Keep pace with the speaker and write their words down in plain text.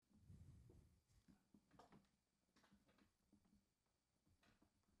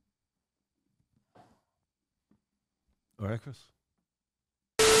All right, Chris.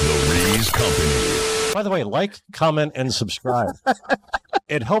 The Rees Company. By the way, like, comment, and subscribe.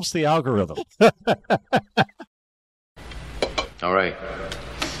 It helps the algorithm. All right.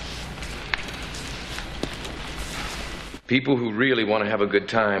 People who really want to have a good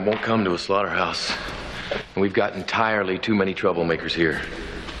time won't come to a slaughterhouse. And we've got entirely too many troublemakers here.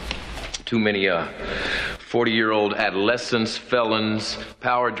 Too many 40-year-old adolescents, felons,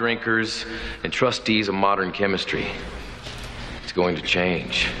 power drinkers, and trustees of modern chemistry. It's going to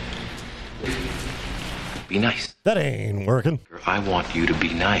change. Be nice. That ain't working. I want you to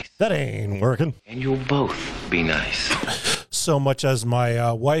be nice. That ain't working. And you'll both be nice. So much as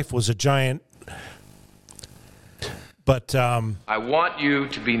my wife was a giant, but I want you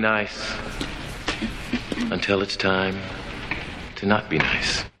to be nice until it's time to not be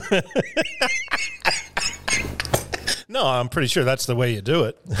nice. no, I'm pretty sure that's the way you do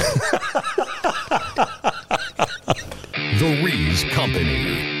it. The Rees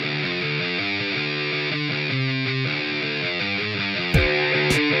Company.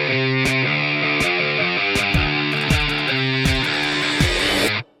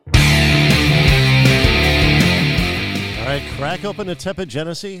 All right, crack open a tepid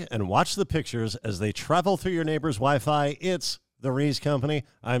Genesee and watch the pictures as they travel through your neighbor's Wi-Fi. It's the Rees Company.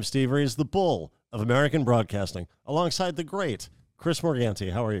 I'm Steve Rees, the bull of American broadcasting, alongside the great Chris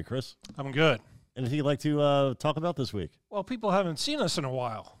Morganti. How are you, Chris? I'm good. Anything you'd like to talk about this week? Well, people haven't seen us in a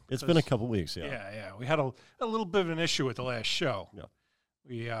while. It's been a couple weeks, yeah. Yeah. We had a little bit of an issue with the last show.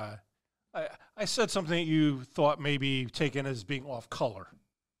 Yeah. I said something that you thought maybe taken as being off color.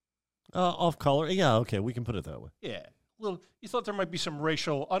 Off color? Yeah, okay, we can put it that way. Yeah. You thought there might be some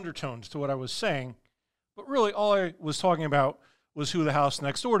racial undertones to what I was saying, but really all I was talking about was who the house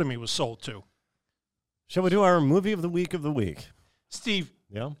next door to me was sold to. Shall we do our movie of the week? Steve,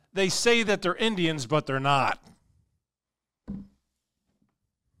 Yeah? they say that they're Indians, but they're not.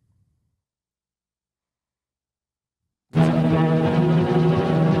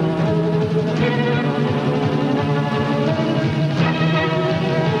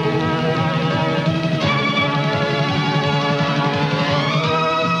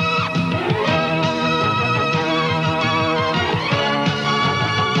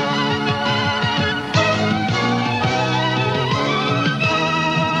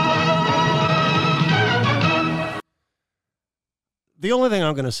 The only thing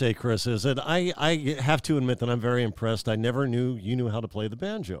I'm going to say, Chris, is that I have to admit that I'm very impressed. I never knew you knew how to play the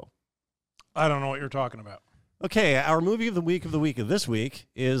banjo. I don't know what you're talking about. Okay, our movie of the week of this week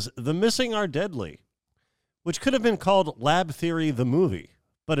is The Missing Are Deadly, which could have been called Lab Theory the Movie,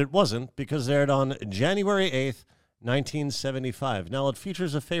 but it wasn't because it aired on January 8th, 1975. Now, it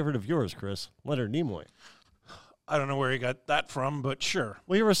features a favorite of yours, Chris, Leonard Nimoy. I don't know where you got that from, but sure.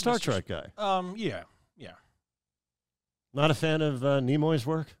 Well, you're a Star Trek guy. Yeah. Not a fan of Nimoy's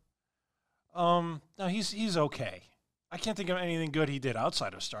work? No, he's okay. I can't think of anything good he did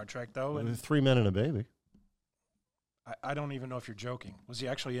outside of Star Trek, though. And 3 Men and a Baby. I don't even know if you're joking. Was he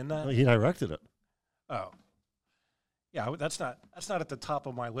actually in that? He directed it. Oh, yeah. That's not at the top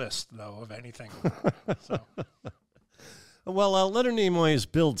of my list, though, of anything. So. Well, Leonard Nimoy is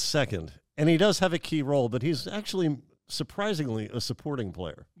billed second, and he does have a key role, but he's actually surprisingly a supporting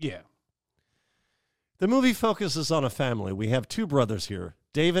player. Yeah. The movie focuses on a family. We have two brothers here,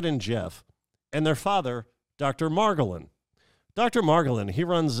 David and Jeff, and their father, Dr. Margolin. Dr. Margolin, he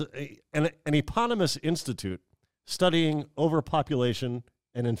runs an eponymous institute studying overpopulation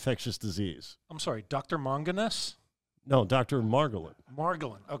and infectious disease. I'm sorry, Dr. Manganese? No, Dr. Margolin.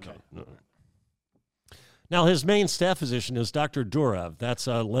 Margolin, okay. No. Now, his main staff physician is Dr. Durav. That's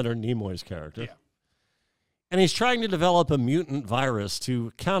Leonard Nimoy's character. Yeah. And he's trying to develop a mutant virus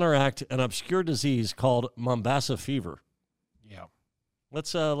to counteract an obscure disease called Mombasa fever. Yeah.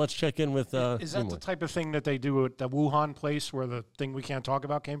 Let's check in with Is that Nimoy. the type of thing that they do at the Wuhan place where the thing we can't talk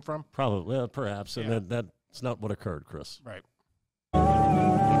about came from? Probably, perhaps. Yeah. And that's not what occurred, Chris. Right. Wait,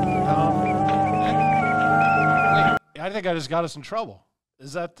 I think I just got us in trouble.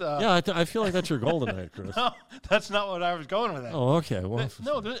 Is that... Yeah, I feel like that's your goal tonight, Chris. No, that's not what I was going with. That. Oh, okay. Well,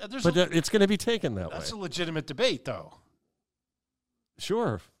 No, there's but it's going to be taken that way. That's a legitimate debate, though.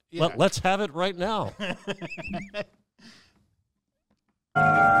 Sure. Yeah. Let's have it right now.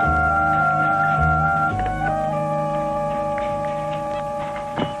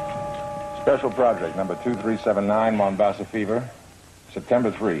 Special project number 2379, Mombasa fever,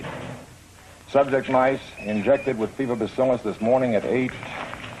 September 3. Subject mice injected with fever bacillus this morning at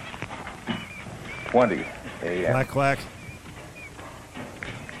 8:20 a.m. Quack, quack.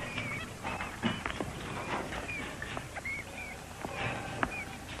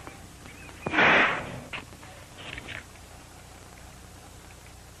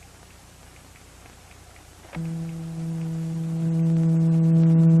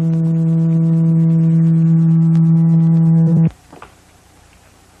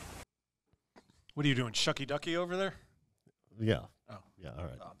 doing? Shucky Ducky over there? Yeah. Oh. Yeah, all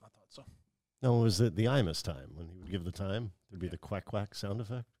right. I thought so. No, it was the Imus time. When he would give the time, there'd be the quack quack sound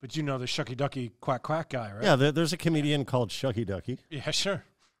effect. But you know the Shucky Ducky quack quack guy, right? Yeah, there's a comedian called Shucky Ducky. Yeah, sure.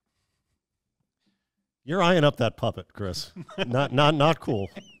 You're eyeing up that puppet, Chris. Not cool.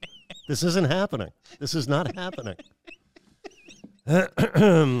 This isn't happening. This is not happening.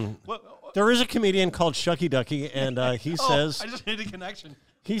 There is a comedian called Shucky Ducky, and he says... I just made a connection.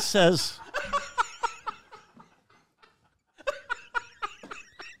 He says...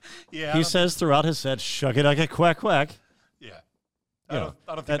 Yeah. He says throughout his set, Shucky Ducky quack quack. Yeah.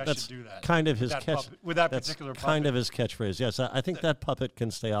 I don't think I should do that. Kind of his with that particular puppet. Kind of his catchphrase. Yes, I think that puppet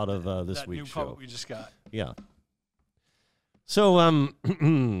can stay out of this week's show. That new puppet we just got. Yeah. So,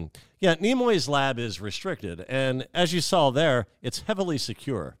 yeah, Nimoy's lab is restricted, and as you saw there, it's heavily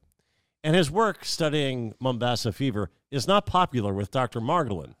secure. And his work studying Mombasa fever is not popular with Dr.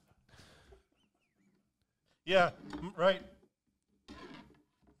 Margolin. Yeah, right.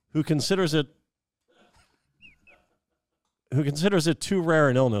 Who considers it too rare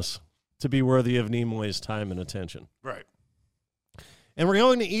an illness to be worthy of Nimoy's time and attention. Right. And we're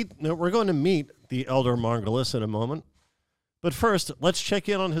going to meet the elder Margolis in a moment. But first, let's check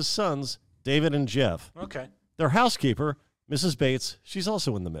in on his sons, David and Jeff. Okay. Their housekeeper, Mrs. Bates, she's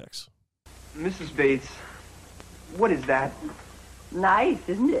also in the mix. Mrs. Bates, what is that? Nice,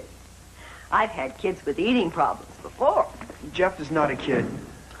 isn't it? I've had kids with eating problems before. Jeff is not a kid.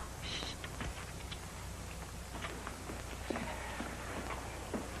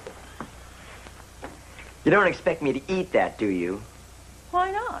 You don't expect me to eat that, do you?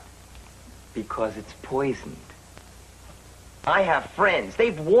 Why not? Because it's poisoned. I have friends.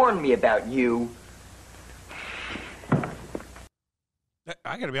 They've warned me about you.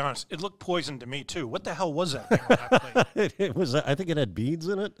 I got to be honest. It looked poisoned to me, too. What the hell was that thing on that plate? It was, I think it had beads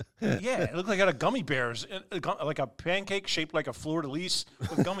in it. Yeah, it looked like it had gummy bears, like a pancake shaped like a fleur-de-lis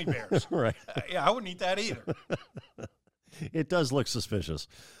with gummy bears. Right. Yeah, I wouldn't eat that either. It does look suspicious.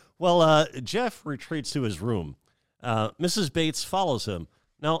 Well, Jeff retreats to his room. Mrs. Bates follows him.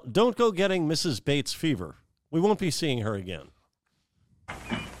 Now, don't go getting Mrs. Bates fever. We won't be seeing her again.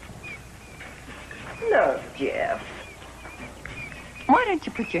 Look, Jeff. Why don't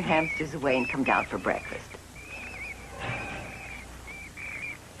you put your hamsters away and come down for breakfast?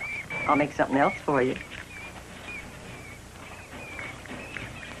 I'll make something else for you.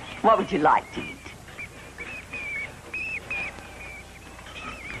 What would you like to eat?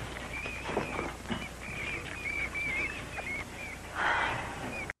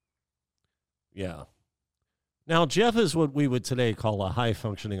 Yeah. Now, Jeff is what we would today call a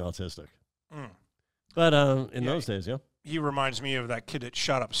high-functioning autistic. But in those days, yeah. He reminds me of that kid that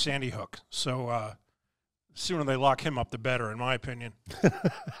shot up Sandy Hook. So sooner they lock him up, the better, in my opinion.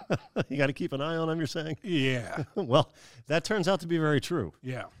 You got to keep an eye on him, you're saying? Yeah. Well, that turns out to be very true.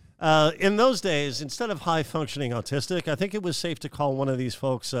 Yeah. In those days, instead of high-functioning autistic, I think it was safe to call one of these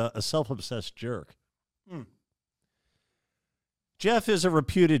folks a self-obsessed jerk. Jeff is a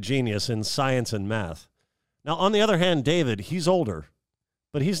reputed genius in science and math. Now, on the other hand, David, he's older,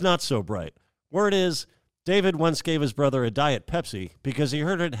 but he's not so bright. Word is, David once gave his brother a Diet Pepsi because he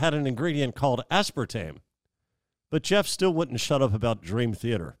heard it had an ingredient called aspartame. But Jeff still wouldn't shut up about Dream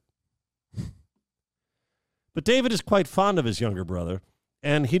Theater. But David is quite fond of his younger brother,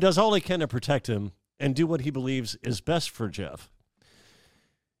 and he does all he can to protect him and do what he believes is best for Jeff.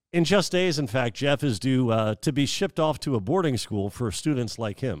 In just days, in fact, Jeff is due to be shipped off to a boarding school for students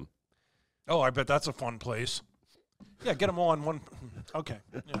like him. Oh, I bet that's a fun place. Yeah, get them all in one. Okay.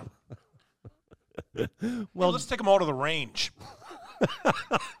 Yeah. Well, let's take them all to the range.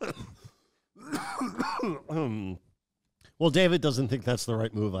 Well, David doesn't think that's the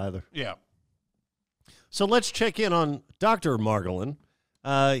right move either. Yeah. So let's check in on Dr. Margolin.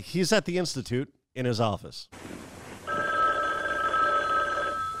 He's at the Institute in his office.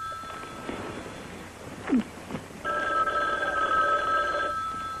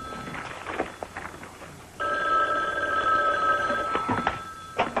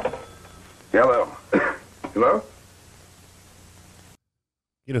 Hello. Hello?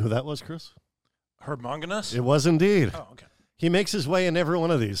 You know who that was, Chris? Herb Manganus? It was indeed. Oh, okay. He makes his way in every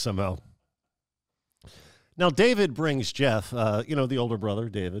one of these somehow. Now, David brings Jeff, the older brother,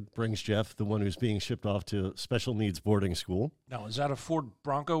 David, brings Jeff, the one who's being shipped off to special needs boarding school. Now, is that a Ford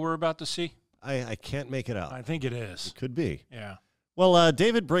Bronco we're about to see? I can't make it out. I think it is. It could be. Yeah. Well,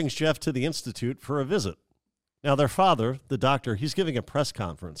 David brings Jeff to the Institute for a visit. Now, their father, the doctor, he's giving a press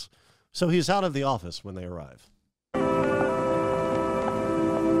conference, so he's out of the office when they arrive.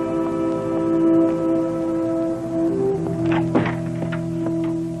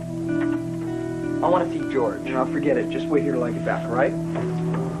 I want want to see George. No, forget it. Just wait here till I get back, all right?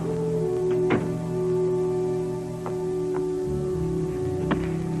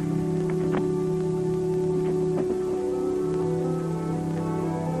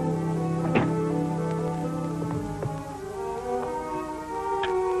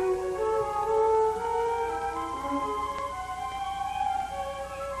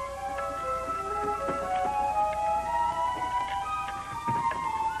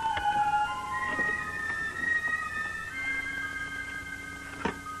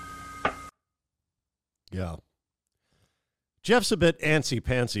 Yeah. Jeff's a bit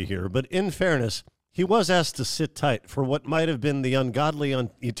antsy-pantsy here, but in fairness, he was asked to sit tight for what might have been the ungodly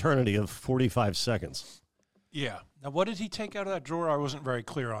eternity of 45 seconds. Yeah. Now, what did he take out of that drawer? I wasn't very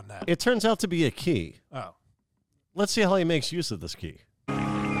clear on that. It turns out to be a key. Oh. Let's see how he makes use of this key.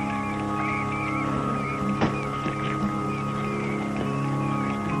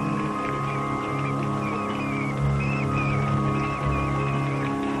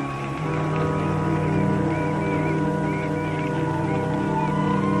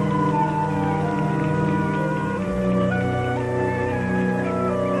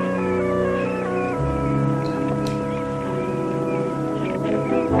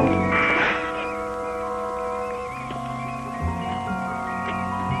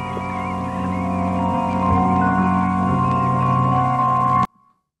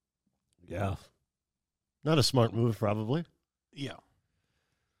 Yeah. Not a smart move, probably. Yeah.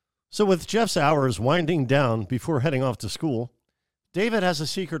 So with Jeff's hours winding down before heading off to school, David has a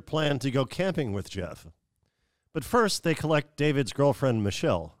secret plan to go camping with Jeff. But first, they collect David's girlfriend,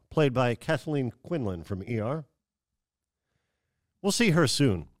 Michelle, played by Kathleen Quinlan from ER. We'll see her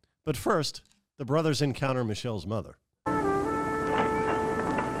soon. But first, the brothers encounter Michelle's mother. Hi,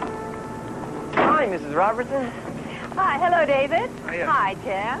 Mrs. Robertson. Hi, hello, David. Hiya. Hi,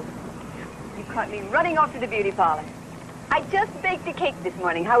 Jeff. You caught me running off to the beauty parlor. I just baked a cake this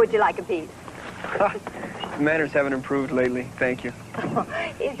morning. How would you like a piece? Manners haven't improved lately. Thank you.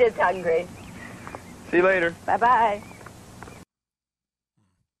 He's just hungry. See you later. Bye-bye.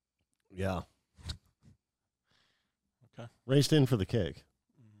 Yeah. Okay. Raced in for the cake.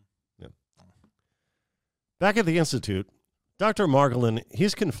 Yeah. Back at the Institute, Dr. Margolin,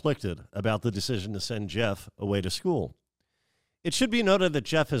 he's conflicted about the decision to send Jeff away to school. It should be noted that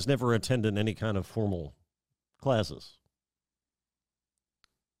Jeff has never attended any kind of formal classes.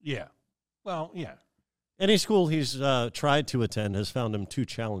 Yeah. Well, yeah. Any school he's tried to attend has found him too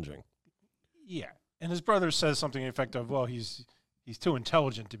challenging. Yeah. And his brother says something effective, well, he's too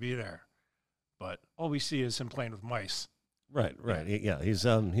intelligent to be there. But all we see is him playing with mice. Right. Yeah, he's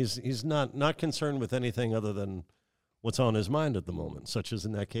not concerned with anything other than what's on his mind at the moment, such as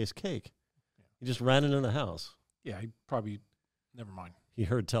in that case, cake. He just ran into the house. Yeah, he probably, never mind. He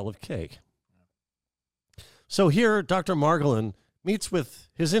heard tell of cake. So here, Dr. Margolin meets with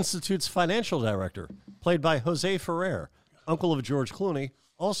his institute's financial director, played by Jose Ferrer, uncle of George Clooney,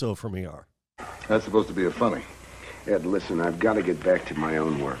 also from ER. That's supposed to be a funny. Ed, listen, I've got to get back to my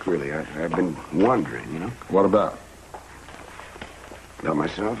own work, really. I've been wondering, you know. What about? About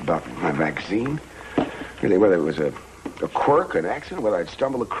myself, about my vaccine. Really, whether it was a quirk, an accident, whether I'd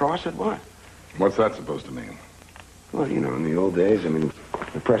stumbled across it, what? What's that supposed to mean? Well, you know, in the old days, I mean,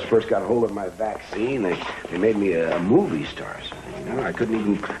 the press first got a hold of my vaccine. They made me a movie star. So, you know, I could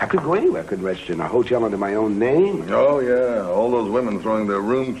go anywhere. I could register in a hotel under my own name. Oh, yeah. All those women throwing their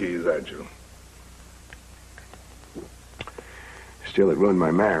room keys at you. Still, it ruined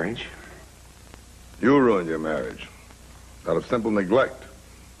my marriage. You ruined your marriage. Out of simple neglect.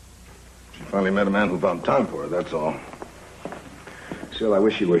 She finally met a man who found time for her, that's all. Still, I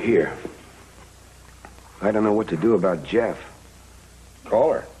wish you were here. I don't know what to do about Jeff.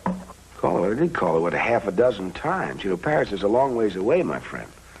 Call her. Call her? I did call her, what, half a dozen times. You know, Paris is a long ways away, my friend.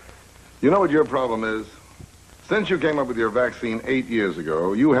 You know what your problem is? Since you came up with your vaccine 8 years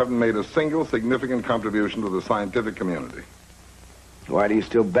ago, you haven't made a single significant contribution to the scientific community. Why do you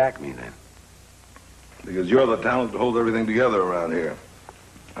still back me, then? Because you're the talent that holds everything together around here.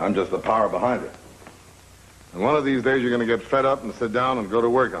 I'm just the power behind it. And one of these days you're going to get fed up and sit down and go to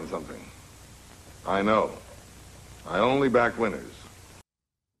work on something. I know. I only back winners.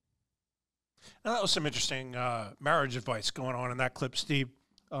 Now, that was some interesting marriage advice going on in that clip, Steve.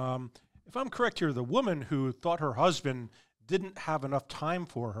 If I'm correct here, the woman who thought her husband didn't have enough time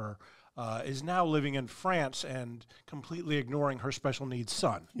for her is now living in France and completely ignoring her special needs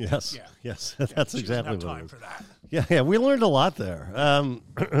son. Yes, yeah. Yes, yeah, that's she exactly doesn't what have it time is. for that. Yeah, we learned a lot there.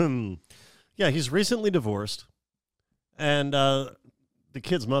 Yeah, he's recently divorced, and the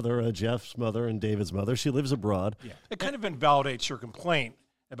kid's mother, Jeff's mother and David's mother, she lives abroad. Yeah, it kind of invalidates your complaint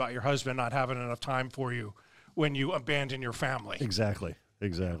about your husband not having enough time for you when you abandon your family. Exactly.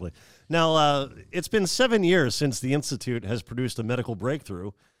 Now, it's been 7 years since the Institute has produced a medical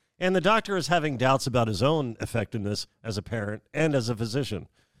breakthrough, and the doctor is having doubts about his own effectiveness as a parent and as a physician,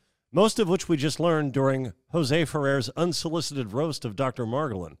 most of which we just learned during Jose Ferrer's unsolicited roast of Dr.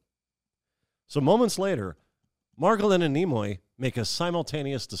 Margolin. So moments later, Margolin and Nimoy make a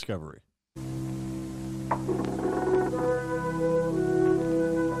simultaneous discovery.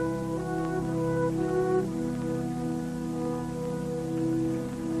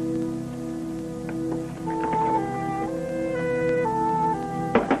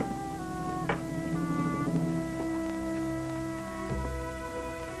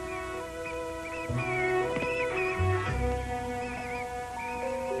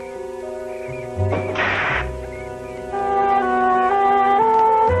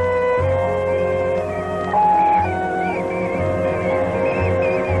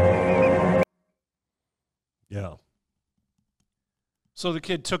 Yeah. So the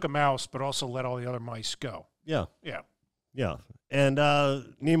kid took a mouse, but also let all the other mice go. Yeah. Yeah. Yeah. And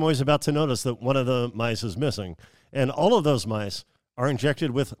Nimoy's about to notice that one of the mice is missing. And all of those mice are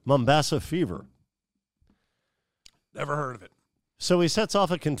injected with Mombasa fever. Never heard of it. So he sets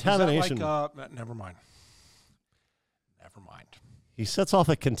off a contamination. Is that like, never mind. He sets off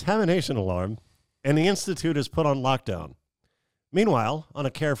a contamination alarm, and the Institute is put on lockdown. Meanwhile, on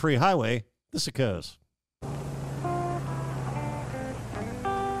a carefree highway, this occurs.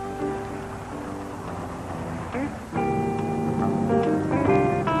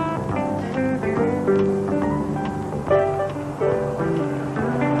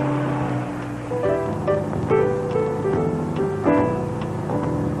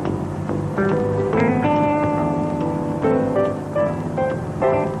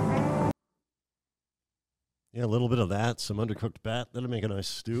 Yeah, a little bit of that, some undercooked bat. That'll make a nice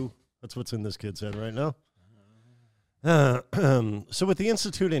stew. That's what's in this kid's head right now. So with the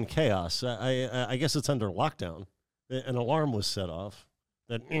Institute in chaos, I guess it's under lockdown. An alarm was set off.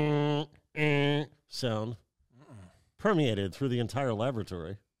 That sound permeated through the entire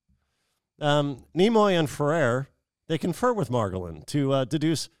laboratory. Nimoy and Ferrer, they confer with Margolin to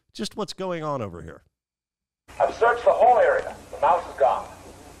deduce just what's going on over here. I've searched the whole area. The mouse is gone.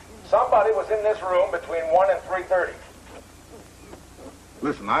 Somebody was in this room between 1 and 3:30.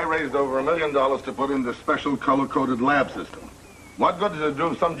 Listen, I raised over $1 million to put in this special color-coded lab system. What good does it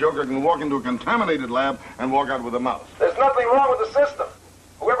do if some joker can walk into a contaminated lab and walk out with a mouse? There's nothing wrong with the system.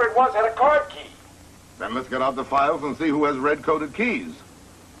 Whoever it was had a card key. Then let's get out the files and see who has red-coded keys.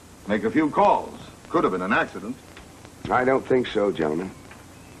 Make a few calls. Could have been an accident. I don't think so, gentlemen.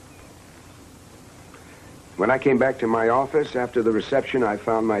 When I came back to my office after the reception, I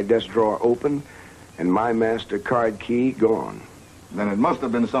found my desk drawer open and my MasterCard key gone. Then it must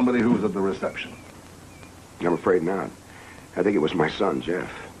have been somebody who was at the reception. I'm afraid not. I think it was my son,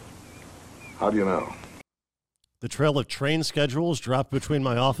 Jeff. How do you know? The trail of train schedules dropped between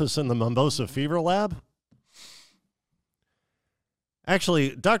my office and the Mombasa fever lab?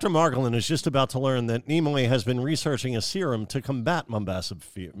 Actually, Dr. Margolin is just about to learn that Nimoy has been researching a serum to combat Mombasa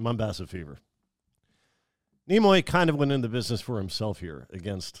fever. Nimoy kind of went into business for himself here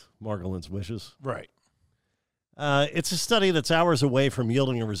against Margolin's wishes. Right. It's a study that's hours away from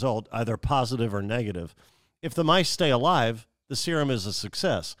yielding a result, either positive or negative. If the mice stay alive, the serum is a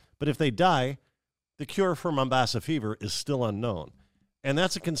success. But if they die, the cure for Mombasa fever is still unknown. And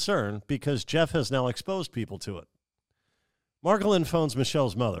that's a concern because Jeff has now exposed people to it. Margolin phones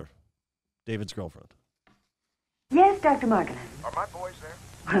Michelle's mother, David's girlfriend. Yes, Dr. Margolin. Are my boys there?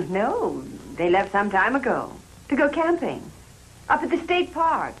 Well, no. They left some time ago to go camping up at the state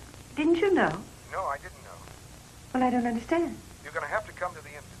park. Didn't you know? No, I didn't know. Well, I don't understand. You're going to have to come to the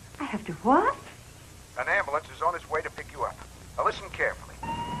institute. I have to what? An ambulance is on its way to pick you up. Now listen carefully.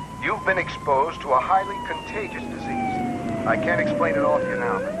 You've been exposed to a highly contagious disease. I can't explain it all to you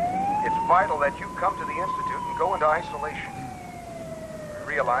now, but it's vital that you come to the institute and go into isolation. I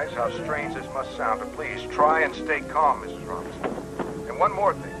realize how strange this must sound, but please try and stay calm, Mrs. Robinson. And one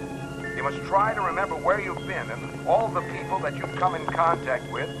more thing. You must try to remember where you've been and all the people that you've come in contact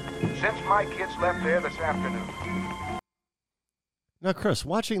with since my kids left there this afternoon. Now, Chris,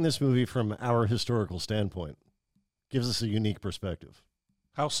 watching this movie from our historical standpoint gives us a unique perspective.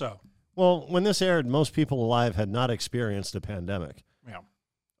 How so? Well, when this aired, most people alive had not experienced a pandemic. Yeah.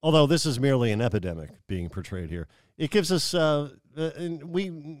 Although this is merely an epidemic being portrayed here. It gives us, we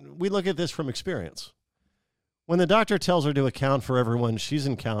look at this from experience. When the doctor tells her to account for everyone she's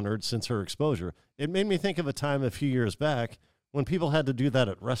encountered since her exposure, it made me think of a time a few years back when people had to do that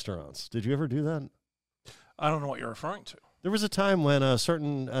at restaurants. Did you ever do that? I don't know what you're referring to. There was a time when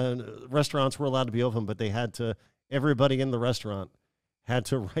certain restaurants were allowed to be open, but everybody in the restaurant had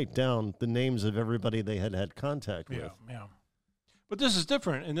to write down the names of everybody they had had contact with. Yeah. But this is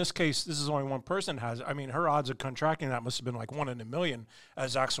different. In this case, this is only one person has it. I mean, her odds of contracting that must have been like 1 in a million,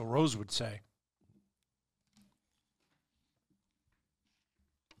 as Axl Rose would say.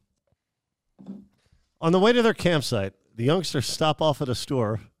 On the way to their campsite, the youngsters stop off at a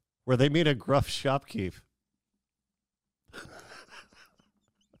store where they meet a gruff shopkeep.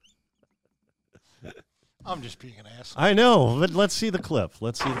 I'm just being an ass. I know, but let's see the clip.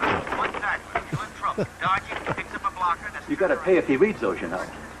 What's that? You in trouble. Dodging, picks up a blocker. You gotta pay if he reads those, you know.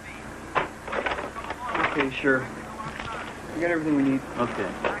 Okay, sure. We got everything we need. Okay.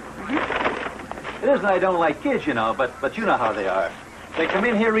 It isn't I don't like kids, you know, but you know how they are. They come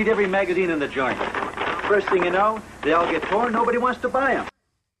in here, read every magazine in the joint. First thing you know, they all get torn. Nobody wants to buy them.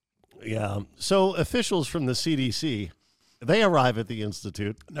 Yeah. So officials from the CDC, they arrive at the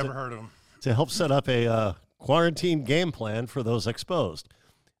Institute. Never heard of them. To help set up a quarantine game plan for those exposed.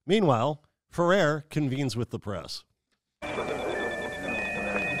 Meanwhile, Ferrer convenes with the press. No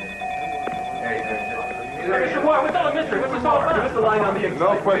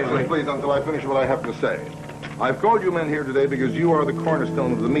questions, please, until I finish what I have to say. I've called you men here today because you are the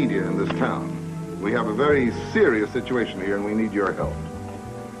cornerstone of the media in this town. We have a very serious situation here, and we need your help.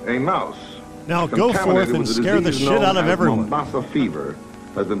 A mouse. Now go forth and scare the shit out of everyone. Mombasa fever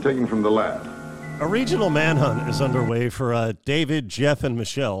has been taken from the lab. A regional manhunt is underway for David, Jeff, and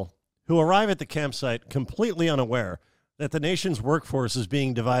Michelle, who arrive at the campsite completely unaware that the nation's workforce is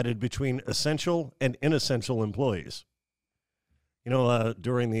being divided between essential and inessential employees. You know,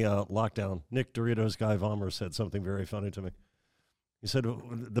 during the lockdown, Nick Doritos Guy Vomer said something very funny to me. He said,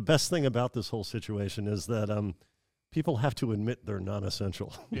 the best thing about this whole situation is that people have to admit they're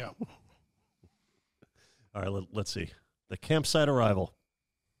non-essential. Yeah. All right, let's see. The campsite arrival.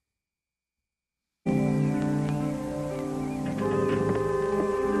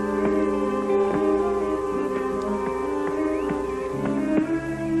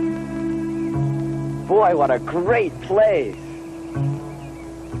 Boy, what a great place.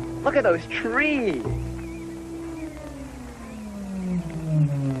 Look at those trees.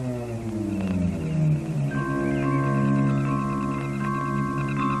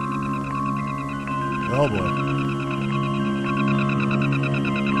 Oh, boy.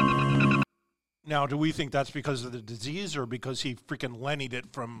 Now, do we think that's because of the disease or because he freaking Lennied it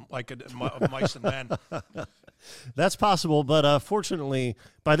from like mice and men? That's possible, but fortunately,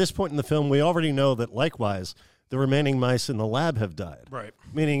 by this point in the film, we already know that likewise, the remaining mice in the lab have died. Right.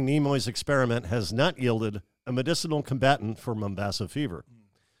 Meaning Nimoy's experiment has not yielded a medicinal combatant for Mombasa fever.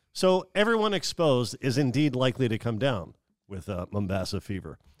 So everyone exposed is indeed likely to come down with Mombasa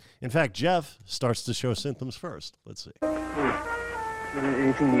fever. In fact, Jeff starts to show symptoms first. Let's see.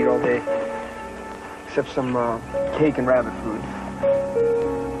 Anything to eat all day, except some cake and rabbit food.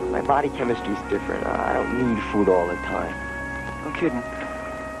 My body chemistry's different. I don't need food all the time. No kidding.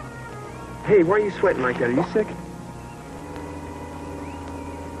 Hey, why are you sweating like that? Are you sick?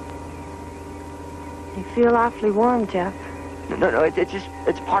 You feel awfully warm, Jeff. No,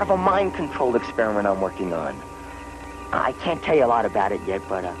 it's part of a mind-controlled experiment I'm working on. I can't tell you a lot about it yet,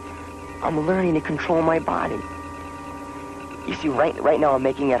 but I'm learning to control my body. You see, right now I'm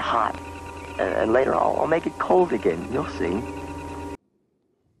making it hot, and later I'll make it cold again. You'll see.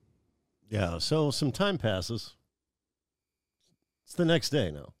 Yeah, so some time passes. It's the next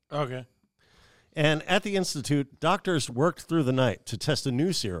day now. Okay. And at the Institute, doctors worked through the night to test a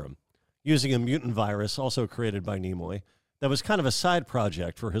new serum using a mutant virus also created by Nimoy that was kind of a side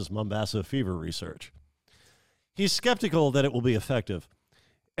project for his Mombasa fever research. He's skeptical that it will be effective.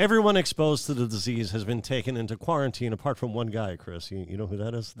 Everyone exposed to the disease has been taken into quarantine apart from one guy, Chris. You know who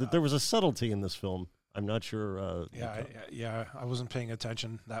that is? There was a subtlety in this film. I'm not sure. Yeah, I wasn't paying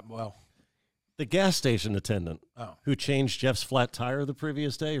attention that well. The gas station attendant who changed Jeff's flat tire the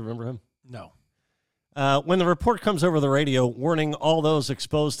previous day. Remember him? No. When the report comes over the radio warning all those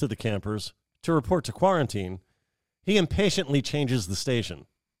exposed to the campers to report to quarantine, he impatiently changes the station,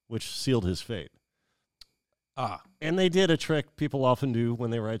 which sealed his fate. And they did a trick people often do when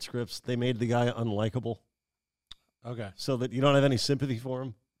they write scripts. They made the guy unlikable. Okay. So that you don't have any sympathy for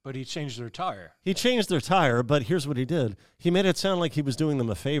him. But he changed their tire. He changed their tire, but here's what he did. He made it sound like he was doing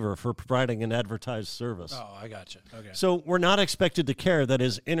them a favor for providing an advertised service. Oh, I got you. Okay. So we're not expected to care that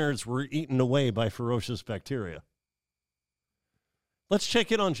his innards were eaten away by ferocious bacteria. Let's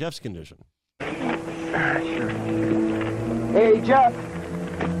check in on Jeff's condition. Sure. Hey, Jeff.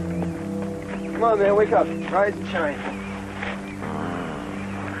 Come on, man, wake up. Rise and shine.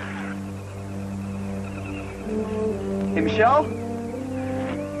 Hey, Michelle?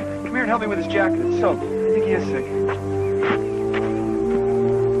 Come here and help me with his jacket. It's soaked. I think he is sick.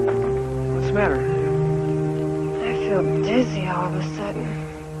 What's the matter? I feel dizzy all of a sudden.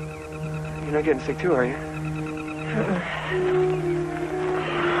 You're not getting sick too, are you?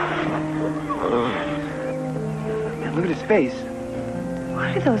 Man, look at his face.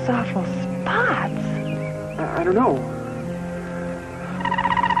 What are those awful spots? I don't know.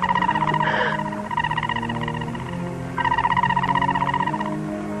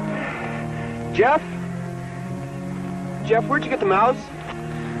 Jeff? Jeff, where'd you get the mouse?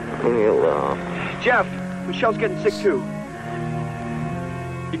 Jeff, Michelle's getting sick too.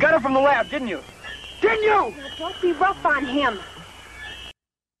 You got her from the lab, didn't you? Didn't you? Now, don't be rough on him.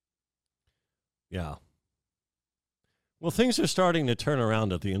 Yeah. Well, things are starting to turn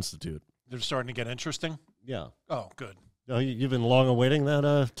around at the Institute. They're starting to get interesting? Yeah. Oh, good. Oh, you've been long awaiting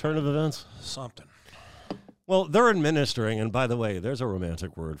that turn of events? Something. Well, they're administering, and by the way, there's a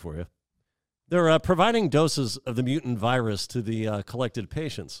romantic word for you. They're providing doses of the mutant virus to the collected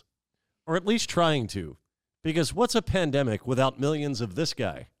patients, or at least trying to, because what's a pandemic without millions of this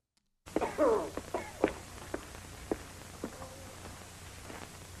guy?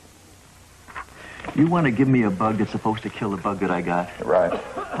 You want to give me a bug that's supposed to kill the bug that I got? Right.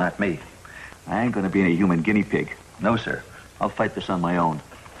 Not me. I ain't going to be any human guinea pig. No, sir. I'll fight this on my own.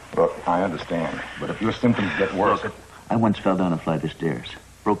 Look, I understand, but if your symptoms get worse... Look, I once fell down a flight of stairs.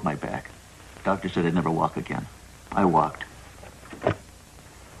 Broke my back. Doctor said I'd never walk again. I walked.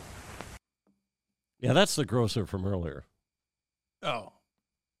 Yeah, that's the grocer from earlier. Oh.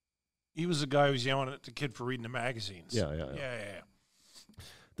 He was the guy who was yelling at the kid for reading the magazines. Yeah. Yeah.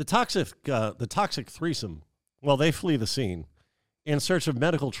 The toxic threesome, well, they flee the scene in search of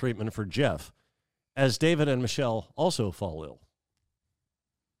medical treatment for Jeff, as David and Michelle also fall ill.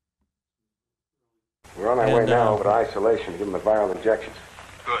 We're on our way now over to isolation to give him the viral injections.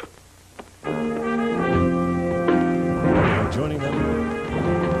 Good. Joining them.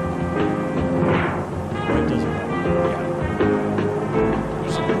 Right, doesn't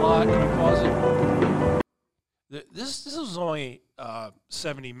There's a lot. Can we pause it? This was only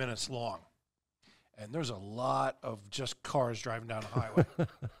 70 minutes long, and there's a lot of just cars driving down the highway.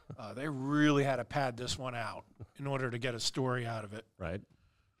 They really had to pad this one out in order to get a story out of it. Right.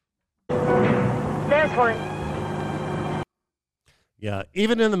 There's one. Yeah,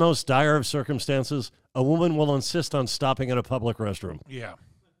 even in the most dire of circumstances, a woman will insist on stopping at a public restroom. Yeah.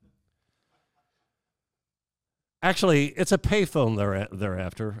 Actually, it's a payphone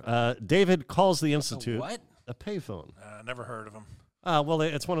thereafter. David calls the Institute. A what? A payphone. Never heard of them. Well,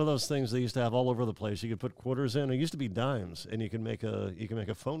 it's one of those things they used to have all over the place. You could put quarters in. It used to be dimes, and you can make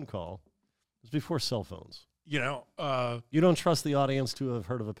a phone call. It was before cell phones. You know, you don't trust the audience to have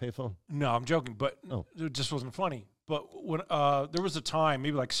heard of a payphone? No, I'm joking, but it just wasn't funny. But when there was a time,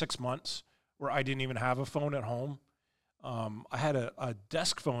 maybe like 6 months, where I didn't even have a phone at home. I had a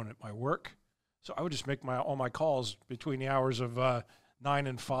desk phone at my work, so I would just make all my calls between the hours of 9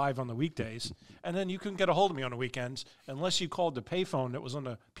 and 5 on the weekdays, and then you couldn't get a hold of me on the weekends unless you called the payphone that was on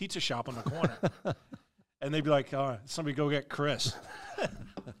the pizza shop on the corner. And they'd be like, somebody go get Chris.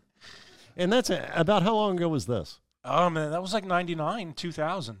 And that's about how long ago was this? Oh, man, that was like 99,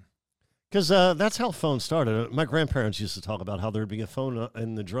 2000. Because that's how phones started. My grandparents used to talk about how there'd be a phone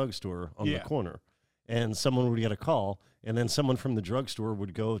in the drugstore on the corner, and someone would get a call, and then someone from the drugstore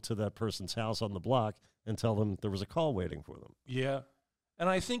would go to that person's house on the block and tell them there was a call waiting for them. Yeah. And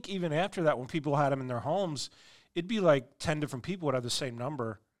I think even after that, when people had them in their homes, it'd be like 10 different people would have the same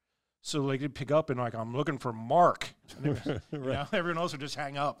number. So like they'd pick up and like, I'm looking for Mark. And was, right. You know, everyone else would just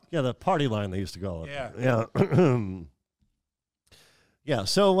hang up. Yeah, the party line they used to call it. Yeah. Yeah,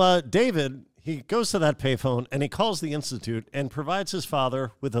 so David, he goes to that payphone and he calls the Institute and provides his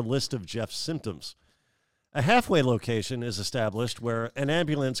father with a list of Jeff's symptoms. A halfway location is established where an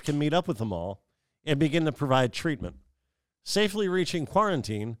ambulance can meet up with them all and begin to provide treatment. Safely reaching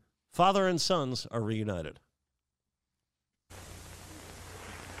quarantine, father and sons are reunited.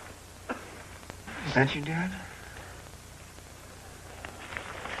 Is that you, Dad?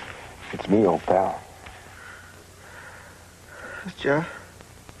 It's me, old pal. It's Jeff.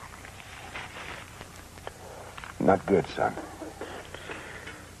 Not good, son.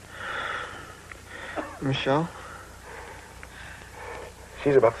 Michelle?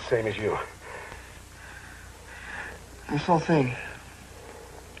 She's about the same as you. This whole thing,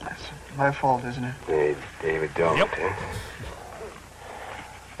 it's my fault, isn't it? Hey, David, don't. Yep.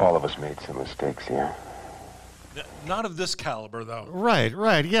 All of us made some mistakes here. Not of this caliber, though.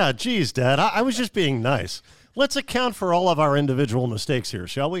 Right. Yeah, geez, Dad, I was just being nice. Let's account for all of our individual mistakes here,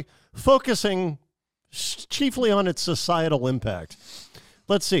 shall we? Focusing chiefly on its societal impact.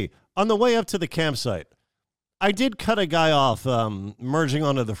 Let's see. On the way up to the campsite, I did cut a guy off merging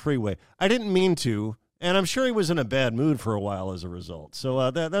onto the freeway. I didn't mean to, and I'm sure he was in a bad mood for a while as a result. So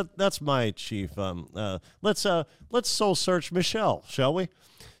that's my chief. Let's soul search Michelle, shall we?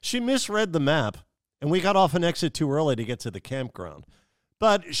 She misread the map, and we got off an exit too early to get to the campground.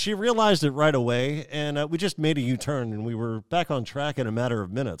 But she realized it right away, and we just made a U-turn, and we were back on track in a matter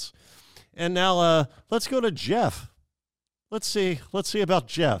of minutes. And now let's go to Jeff. Let's see about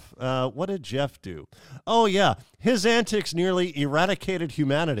Jeff. What did Jeff do? Oh, yeah. His antics nearly eradicated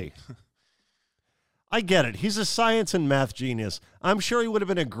humanity. I get it. He's a science and math genius. I'm sure he would have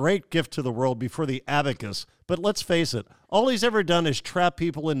been a great gift to the world before the abacus. But let's face it, all he's ever done is trap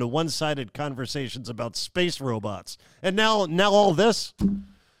people into one-sided conversations about space robots. And now all this?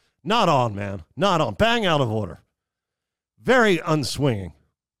 Not on, man. Not on. Bang, out of order. Very unswinging.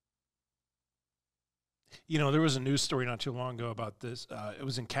 You know, there was a news story not too long ago about this. It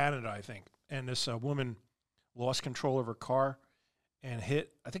was in Canada, I think. And this woman lost control of her car and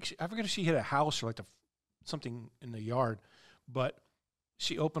hit, I forget if she hit a house or like something in the yard, but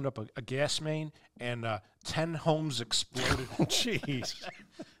she opened up a gas main and 10 homes exploded. Jeez.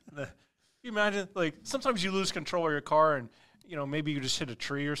 Can you imagine? Like, sometimes you lose control of your car and, you know, maybe you just hit a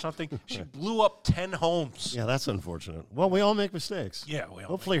tree or something. She blew up 10 homes. Yeah, that's unfortunate. Well, we all make mistakes. Yeah, we all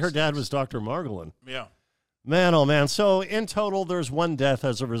Hopefully her dad was Dr. Margolin. Yeah. Man, oh man. So in total, there's one death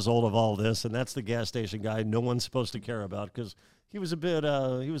as a result of all this, and that's the gas station guy no one's supposed to care about because he was a bit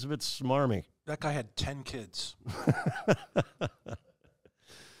smarmy. That guy had 10 kids.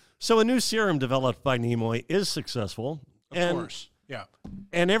 So a new serum developed by Nimoy is successful. Of course, yeah.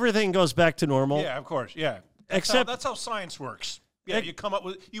 And everything goes back to normal. Yeah, of course, yeah. That's how science works. Yeah,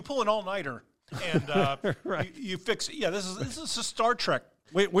 you pull an all-nighter and right. you fix it. Yeah, this is a Star Trek.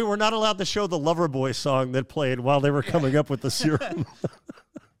 We were not allowed to show the Loverboy song that played while they were coming up with the serum.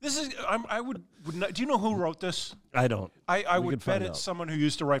 This is do you know who wrote this? I don't. I would bet it's someone who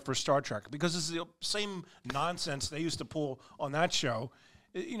used to write for Star Trek because it's the same nonsense they used to pull on that show.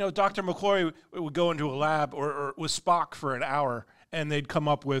 You know, Dr. McCoy would go into a lab or with Spock for an hour, and they'd come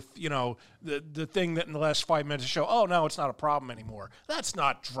up with, you know, the thing that in the last 5 minutes show, oh, no, it's not a problem anymore. That's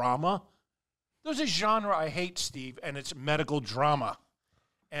not drama. There's a genre I hate, Steve, and it's medical drama.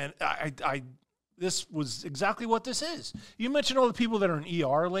 And this was exactly what this is. You mentioned all the people that are in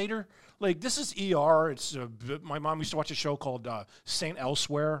ER later. Like, this is ER. It's my mom used to watch a show called St.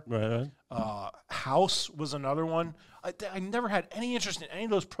 Elsewhere. Right. House was another one. I never had any interest in any of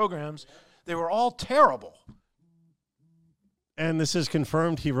those programs. They were all terrible. And this is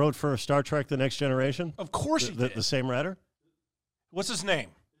confirmed he wrote for Star Trek The Next Generation? Of course he did. The same writer? What's his name?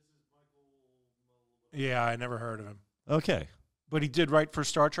 Yeah, I never heard of him. Okay. But he did write for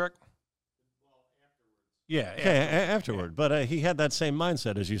Star Trek? Yeah. Okay, afterward. Yeah. But he had that same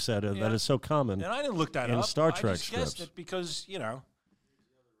mindset, as you said, that is so common. And I didn't look that in up. Star Trek I just scripts. guessed it because, you know.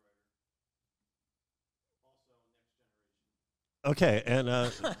 Okay,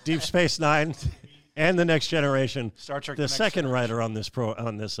 and Deep Space Nine and The Next Generation. Star Trek. The second writer on this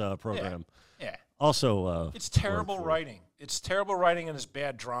program. Yeah. Also, it's terrible writing. It's terrible writing and it's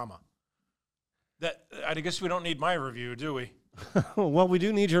bad drama. That I guess we don't need my review, do we? Well, we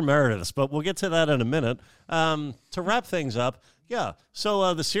do need your Merediths, but we'll get to that in a minute. To wrap things up, yeah,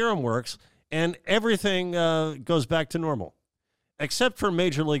 so the serum works, and everything goes back to normal, except for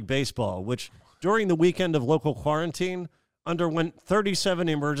Major League Baseball, which during the weekend of local quarantine underwent 37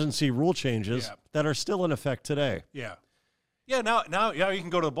 emergency rule changes that are still in effect today. Yeah. Yeah, now you can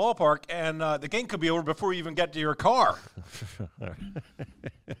go to the ballpark, and the game could be over before you even get to your car.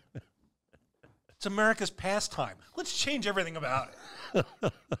 It's America's pastime. Let's change everything about it.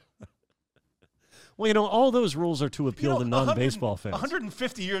 Well, you know, all those rules are to appeal to non-baseball fans.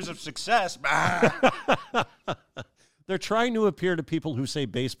 150 years of success. They're trying to appeal to people who say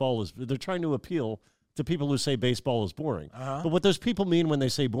baseball is. They're trying to appeal to people who say baseball is boring. But what those people mean when they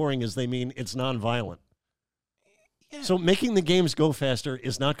say boring is they mean it's nonviolent. Yeah. So making the games go faster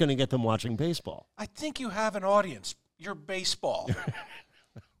is not going to get them watching baseball. I think you have an audience. You're baseball.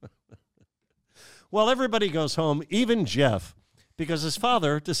 Well, everybody goes home, even Jeff, because his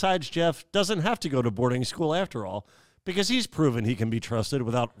father decides Jeff doesn't have to go to boarding school after all, because he's proven he can be trusted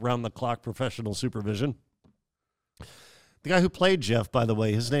without round-the-clock professional supervision. The guy who played Jeff, by the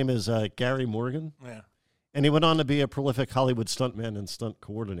way, his name is Gary Morgan. Yeah. And he went on to be a prolific Hollywood stuntman and stunt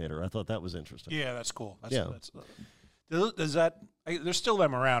coordinator. I thought that was interesting. Yeah, that's cool. There's still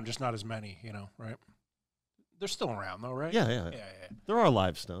them around, just not as many, you know, right? They're still around, though, right? Yeah. There are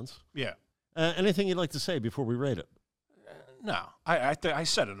live stunts. Yeah. Anything you'd like to say before we rate it? No, I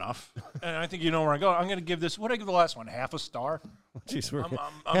said enough, and I think you know where I go. I'm going to give this. What did I give the last one? Half a star. Jeez,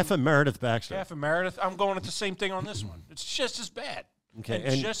 half a Meredith Baxter. Half a Meredith. I'm going with the same thing on this one. It's just as bad. Okay,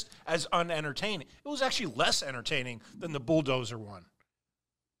 and just as unentertaining. It was actually less entertaining than the Bulldozer one.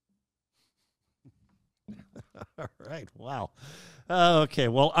 All right. Wow. Okay.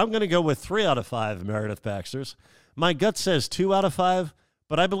 Well, I'm going to go with 3 out of 5 Meredith Baxters. My gut says 2 out of 5,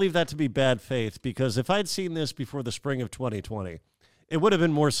 but I believe that to be bad faith because if I'd seen this before the spring of 2020, it would have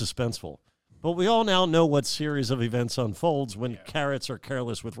been more suspenseful. But we all now know what series of events unfolds when carrots are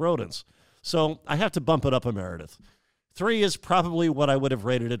careless with rodents. So I have to bump it up a Meredith. 3 is probably what I would have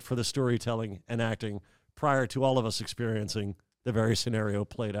rated it for the storytelling and acting prior to all of us experiencing the very scenario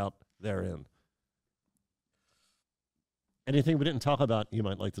played out therein. Anything we didn't talk about you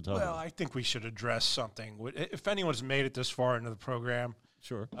might like to talk about? Well, I think we should address something. If anyone's made it this far into the program,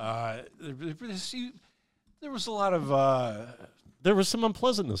 sure. There was a lot of... there was some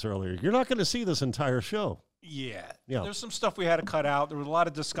unpleasantness earlier. You're not going to see this entire show. Yeah. There's some stuff we had to cut out. There were a lot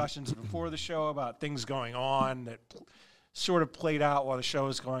of discussions before the show about things going on that sort of played out while the show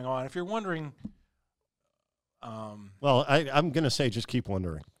was going on. If you're wondering... well, I'm going to say just keep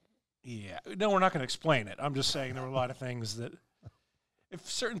wondering. Yeah. No, we're not going to explain it. I'm just saying there were a lot of things that... If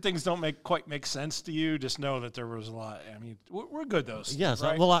certain things don't quite make sense to you, just know that there was a lot. I mean, we're good, though. Steve, yes,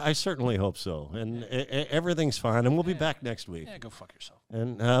 right? well, I certainly hope so. And everything's fine, and we'll be back next week. Yeah, go fuck yourself.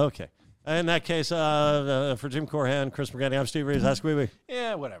 And okay. In that case, for Jim Corhan, Chris McGanny, I'm Steve Reeves. Ask Weeby.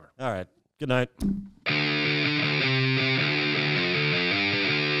 Yeah, whatever. All right. Good night.